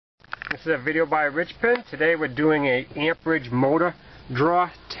this is a video by Richpin. Today we're doing a amperage motor draw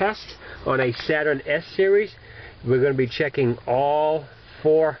test on a Saturn S series. We're going to be checking all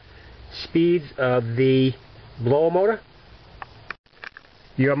 4 speeds of the blower motor.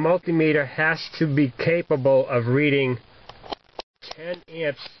 Your multimeter has to be capable of reading 10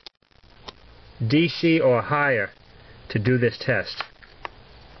 amps DC or higher to do this test.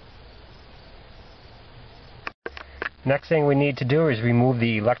 Next thing we need to do is remove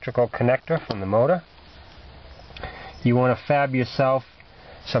the electrical connector from the motor. You want to fab yourself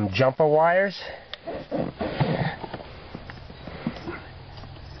some jumper wires.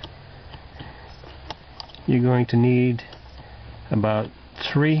 You're going to need about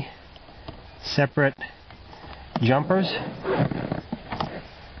 3 separate jumpers.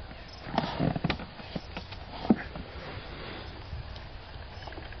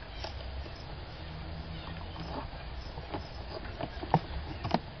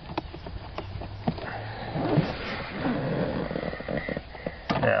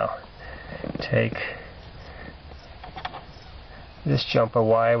 Now, take this jumper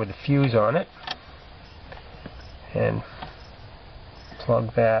wire with a fuse on it and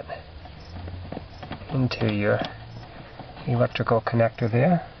plug that into your electrical connector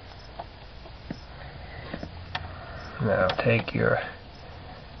there. Now take your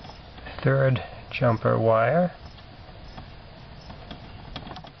 3rd jumper wire,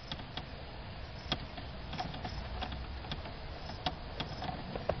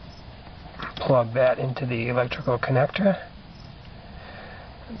 plug that into the electrical connector.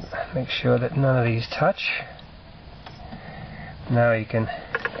 Make sure that none of these touch. Now you can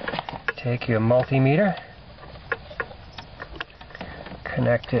take your multimeter,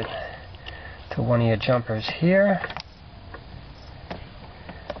 connect it to one of your jumpers here,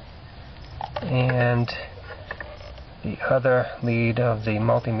 and the other lead of the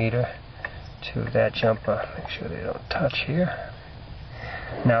multimeter to that jumper. Make sure they don't touch here.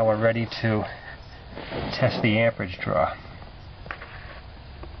 Now we're ready to test the amperage draw.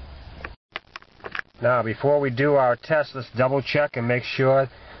 Now before we do our test, let's double check and make sure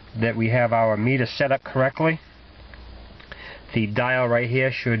that we have our meter set up correctly. The dial right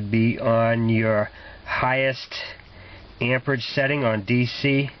here should be on your highest amperage setting on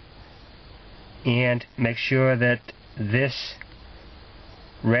DC, and make sure that this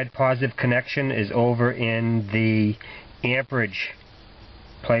red positive connection is over in the amperage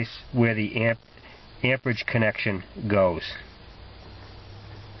place where the amperage connection goes.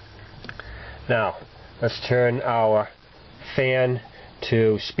 Now let's turn our fan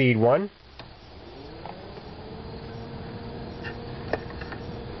to speed 1.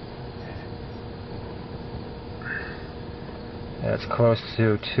 That's close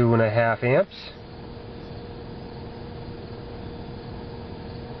to 2.5 amps.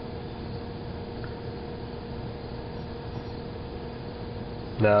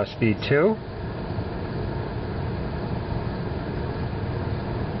 Now speed 2.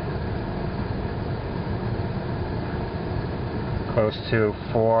 Close to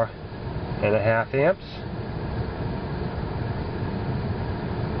 4.5 amps.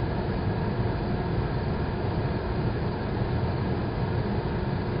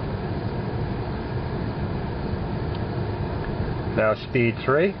 Now speed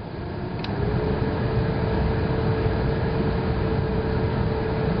 3.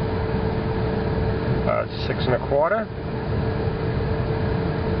 About 6.25.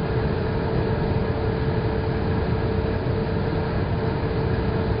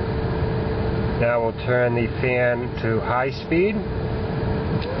 Now we'll turn the fan to high speed.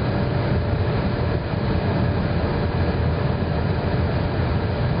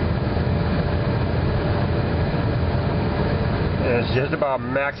 And it's just about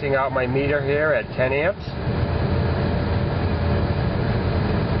maxing out my meter here at 10 amps.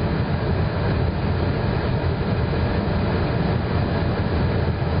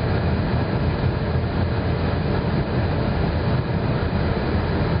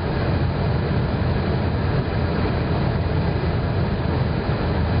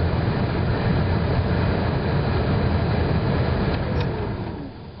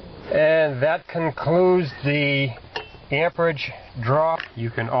 And that concludes the amperage draw. You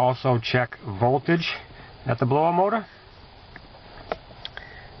can also check voltage at the blower motor.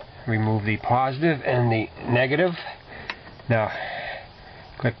 Remove the positive and the negative. Now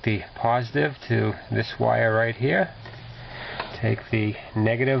click the positive to this wire right here. Take the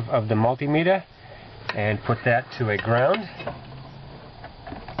negative of the multimeter and put that to a ground.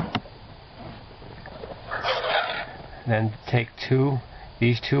 Then take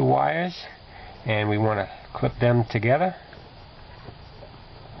these two wires, and we want to clip them together.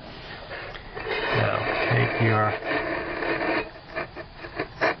 your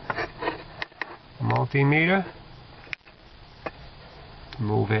multimeter.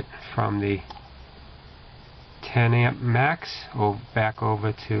 Move it from the 10 amp max back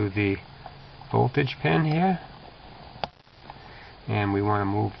over to the voltage pin here, and we want to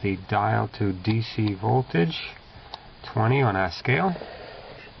move the dial to DC voltage 20 on our scale.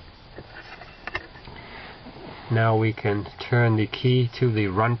 Now we can turn the key to the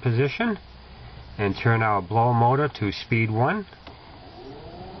run position and turn our blower motor to speed 1.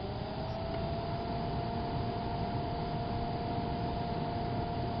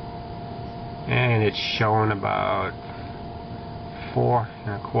 And it's showing about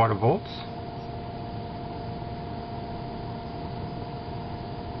 4¼ volts.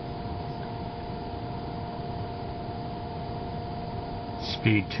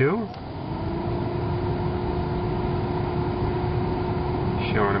 Speed 2.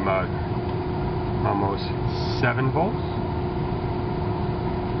 Showing about almost 7 volts.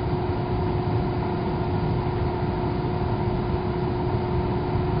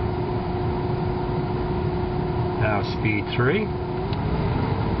 Now speed 3.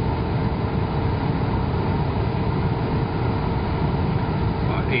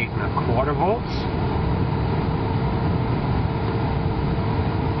 About 8¼ volts.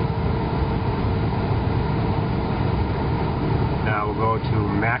 Now we'll go to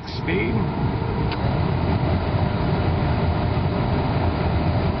max speed.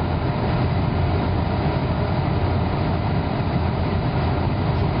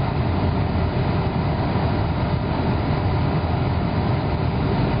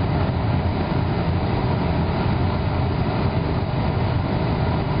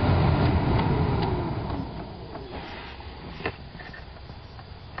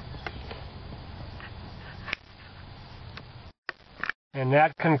 And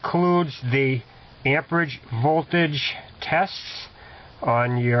that concludes the amperage voltage tests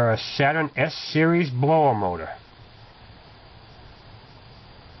on your Saturn S series blower motor.